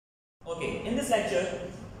Okay, in this lecture,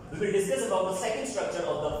 we will discuss about the second structure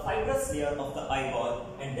of the fibrous layer of the eyeball,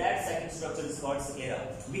 and that second structure is called sclera.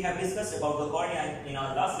 We have discussed about the cornea in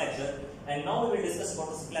our last lecture, and now we will discuss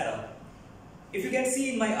about the sclera. If you can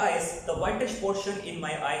see in my eyes, the whitish portion in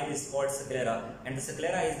my eye is called sclera, and the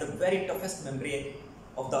sclera is the very toughest membrane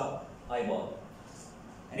of the eyeball.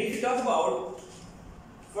 And if you talk about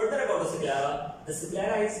further about the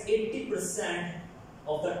sclera is 80%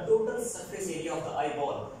 of the total surface area of the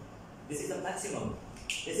eyeball. This is the maximum.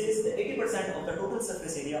 This is the 80% of the total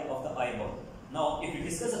surface area of the eyeball. Now, if we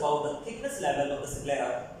discuss about the thickness level of the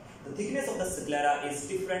sclera, the thickness of the sclera is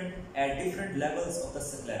different at different levels of the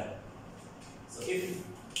sclera. So, if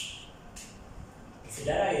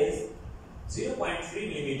sclera is 0.3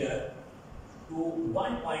 millimeter to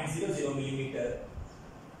 1.00 millimeter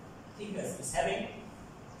thickness, is having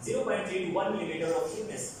 0.3 to 1 millimeter of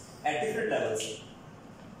thickness at different levels,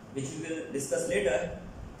 which we will discuss later.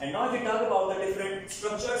 And now if we talk about the different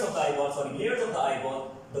structures of the eyeball, layers of the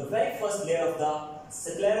eyeball, the very first layer of the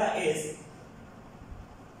sclera is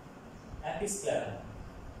episclera.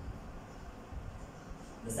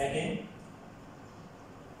 The second,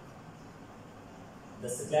 the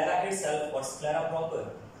sclera itself or sclera proper.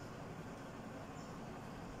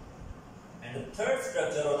 And the third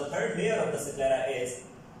structure or the third layer of the sclera is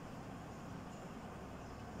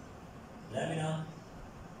lamina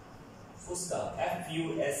fusca,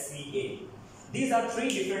 F-U-S-C-A. These are three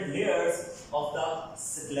different layers of the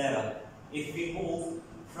sclera. If we move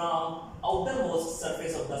from outermost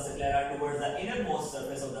surface of the sclera towards the innermost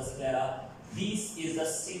surface of the sclera, this is the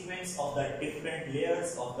sequence of the different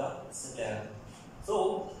layers of the sclera.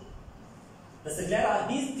 So, the sclera,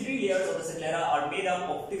 these three layers of the sclera are made up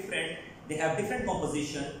of different, they have different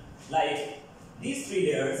composition. Like these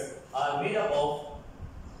three layers are made up of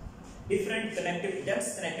different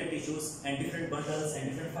dense connective tissues and different bundles and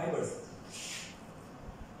different fibers.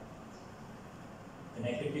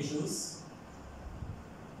 Connective tissues,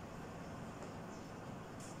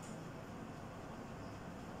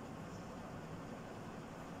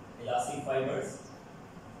 elastic fibers,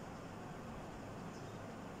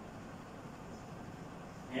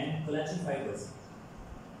 and collagen fibers.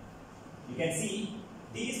 You can see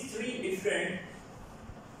these three different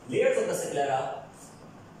layers of the sclera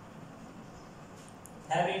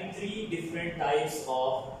having three different types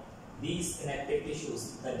of these connective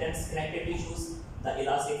tissues, the dense connective tissues, the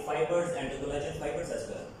elastic fibers, and the collagen fibers as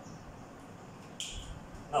well.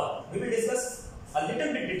 Now, we will discuss a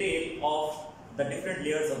little bit detail of the different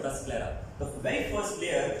layers of the sclera. The very first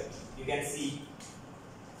layer, you can see,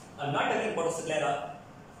 I'm not talking about the sclera.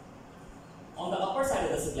 On the upper side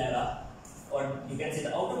of the sclera, or you can say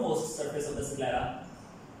the outermost surface of the sclera,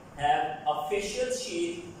 have a facial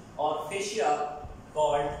sheath or fascia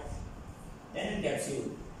called Tenon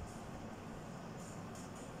capsule.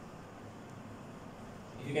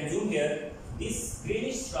 If you can zoom here, this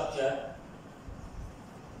greenish structure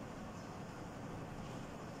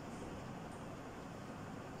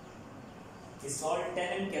is called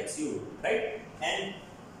Tenon capsule, right? And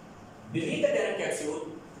beneath the Tenon capsule,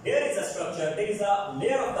 there is a structure, there is a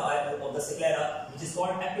layer of the eye of the sclera which is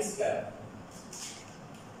called episclera.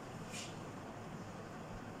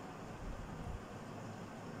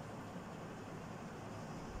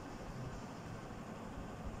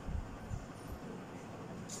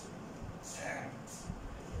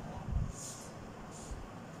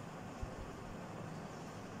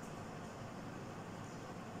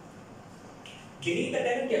 Beneath the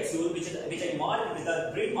Tenon capsule, which I marked with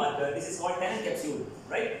a green marker, this is called Tenon capsule,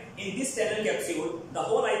 right? In this Tenon capsule, the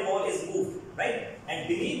whole eyeball is moved, right? And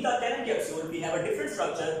beneath the Tenon capsule, we have a different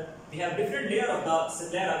structure. We have different layer of the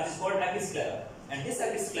sclera, which is called episclera. And this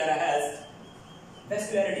episclera has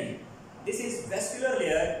vascularity. This is vascular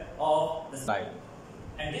layer of the sclera.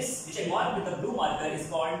 And this, which I marked with the blue marker, is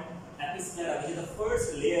called episclera, which is the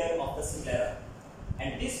first layer of the sclera.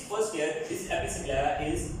 And this first layer, this episclera,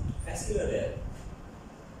 is vascular layer.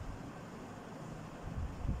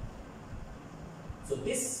 So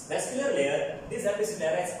this vascular layer, this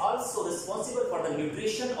episclera, is also responsible for the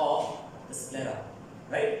nutrition of the sclera,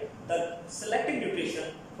 right? The selective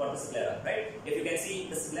nutrition for the sclera, right? If you can see,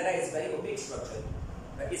 the sclera is very opaque structure.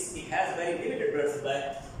 Right? It has very limited blood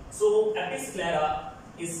supply. So episclera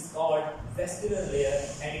is called vascular layer,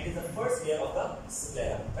 and it is the first layer of the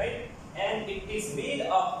sclera, right? And it is made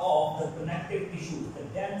up of the connective tissue, the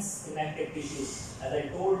dense connective tissue. As I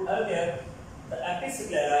told earlier, the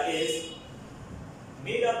episclera is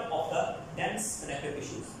made up of the dense connective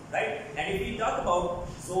tissues, right? And if we talk about,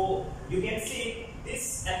 so you can see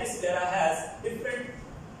this episclera has different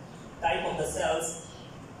type of the cells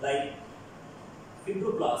like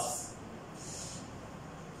fibroblasts,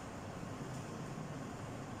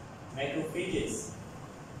 macrophages.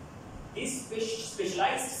 These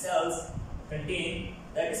specialized cells contain,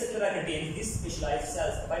 the Sclera contains these specialized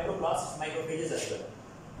cells, fibroblasts, macrophages as well,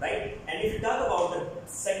 right? And if you talk about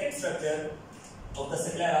the second structure of the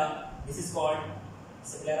Sclera, this is called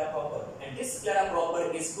Sclera proper, and this Sclera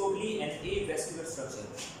proper is totally an avascular structure,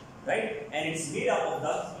 right? And it's made up of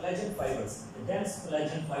the collagen fibers, the dense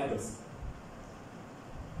collagen fibers,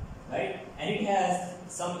 right? And it has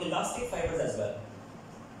some elastic fibers as well.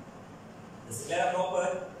 The Sclera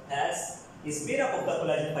proper is made up of the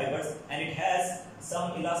collagen fibers, and it has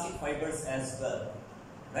some elastic fibers as well,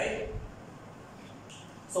 right?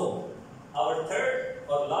 So our third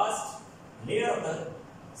or last layer of the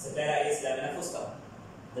Sclera is lamina fusca.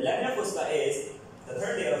 The lamina fusca is the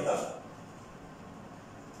third layer of the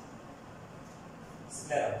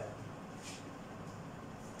Sclera.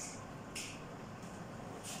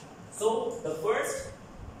 So the first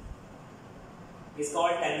is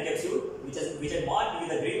called Tenon capsule, which is marked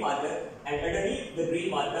with a green marker, and underneath the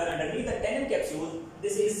green marker, underneath the Tenon capsule,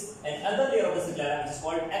 this is another layer of the Sclera, which is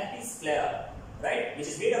called Sclera, right? Which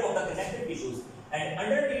is made up of the connective tissues, and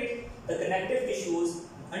underneath the connective tissues,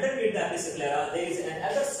 underneath the Sclera, there is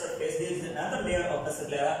another surface, there is another layer of the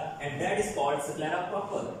Sclera, and that is called Sclera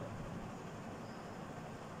proper.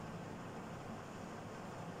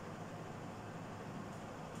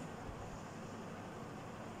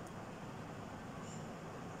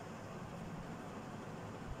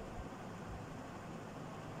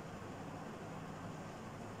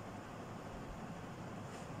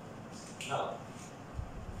 Now,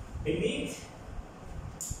 beneath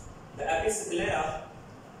the Sclera,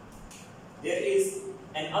 there is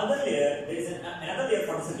another layer. There is another layer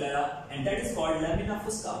for the Sclera, and that is called lamina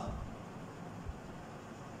fusca.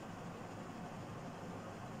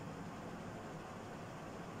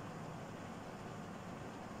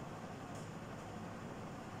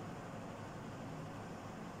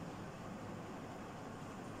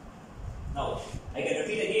 Now, I can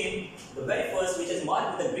repeat again. The very first, which is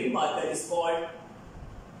marked with the green marker, is called,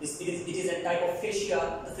 it is a type of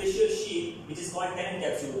fascia, the fascial sheath, which is called Tenon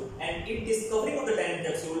capsule. And it is covering of the Tenon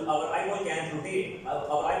capsule, our eyeball can rotate,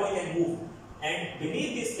 our eyeball can move. And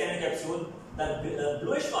beneath this Tenon capsule, the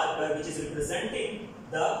bluish marker, which is representing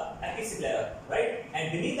the Sclera, right?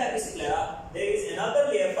 And beneath the Sclera, there is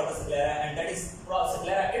another layer for the Sclera, and that is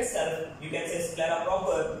Sclera itself. You can say Sclera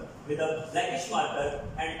proper with a blackish marker,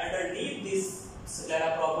 and underneath this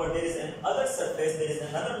Sclera proper, there is another surface, there is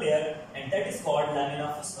another layer, and that is called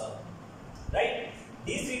lamina fusca, right?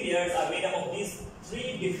 These three layers are made up of these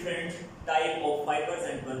three different type of fibers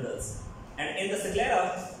and bundles. And in the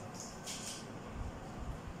Sclera,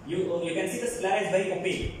 you can see the Sclera is very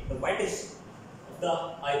opaque, the whitish of the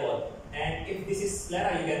eyeball. And if this is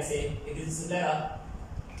Sclera, you can say, if this is Sclera,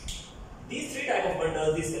 these three type of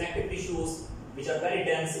bundles, these connective tissues, which are very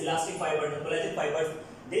dense, elastic fibers and collagen fibers,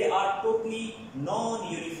 they are totally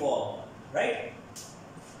non-uniform, right?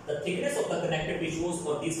 The thickness of the connective tissues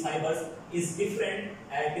or these fibers is different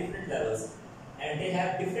at different levels, and they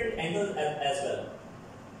have different angles as well.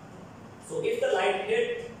 So if the light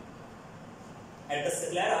hit at the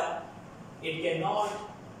Sclera, it cannot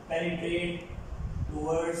penetrate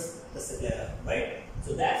towards the Sclera, right?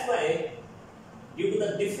 So that's why, due to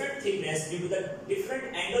the different thickness, due to the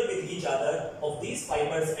different angle with each other of these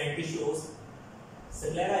fibers and tissues,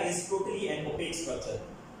 Sclera is totally an opaque structure,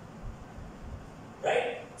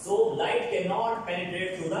 right? So light cannot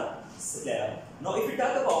penetrate through the Sclera. Now if we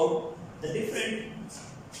talk about the different